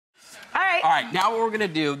right. All right, now what we're gonna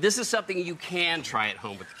do, this is something you can try at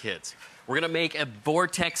home with the kids. We're gonna make a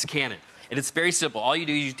vortex cannon. And it's very simple. All you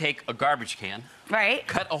do is you take a garbage can, right,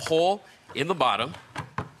 cut a hole in the bottom,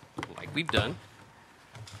 like we've done.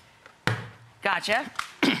 Gotcha.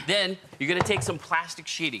 Then you're gonna take some plastic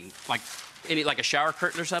sheeting, like a shower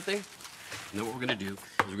curtain or something. And then what we're gonna do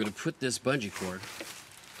is we're gonna put this bungee cord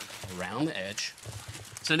around the edge.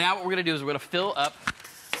 So now what we're gonna do is we're gonna fill up.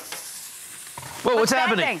 Whoa, what's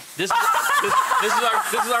happening? This is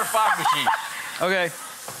our fog machine. Okay.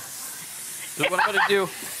 So what I'm gonna do.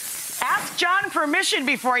 Ask John permission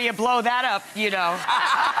before you blow that up, you know.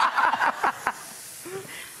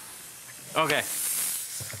 Okay.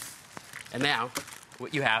 And now,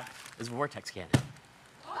 what you have is a vortex cannon.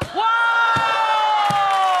 Whoa!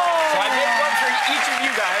 So I made one for each of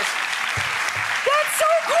you guys. That's so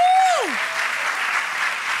cool!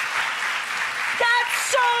 That's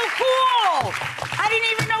so cool! I didn't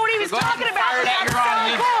even know what he was talking about. Fire it at your That's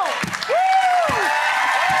audience. so cool! Woo!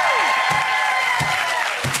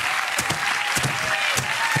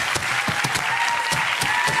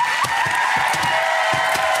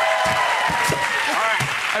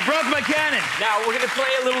 I broke my cannon. Now, we're gonna play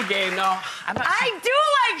a little game. No, I do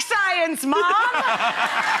like science, Mom!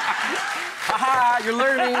 Haha, you're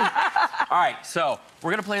learning. All right, so we're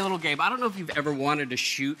gonna play a little game. I don't know if you've ever wanted to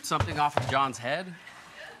shoot something off of John's head.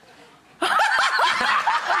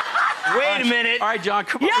 Wait a minute. All right, John,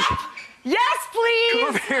 come over. Yes, please! Come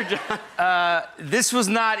over here, John. This was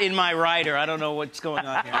not in my rider. I don't know what's going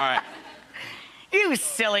on here. All right. You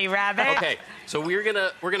silly rabbit. Okay, so we're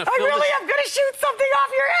gonna I fill really am gonna shoot something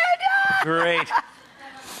off your head! Great.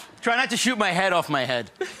 Try not to shoot my head off my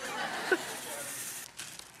head.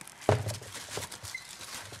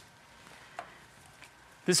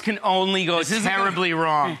 This can only go terribly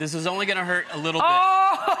wrong. This is only gonna hurt a little bit. Oh!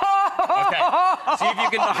 Okay. See if you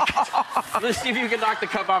can knock. Let's see if you can knock the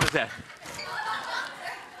cup off his head.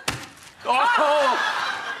 Oh!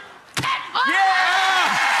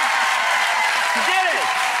 Yeah! You did it!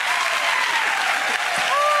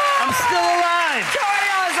 I'm still alive. Tori,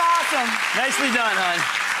 that was awesome. Nicely done, hon.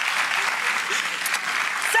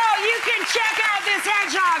 So you can check out this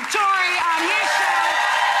hedgehog, Tori, on his show.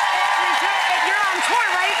 You're on tour,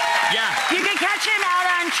 right? Yeah. You can catch him out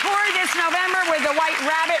on tour this November with the White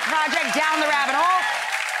Rabbit Project, Down the Rabbit Hole.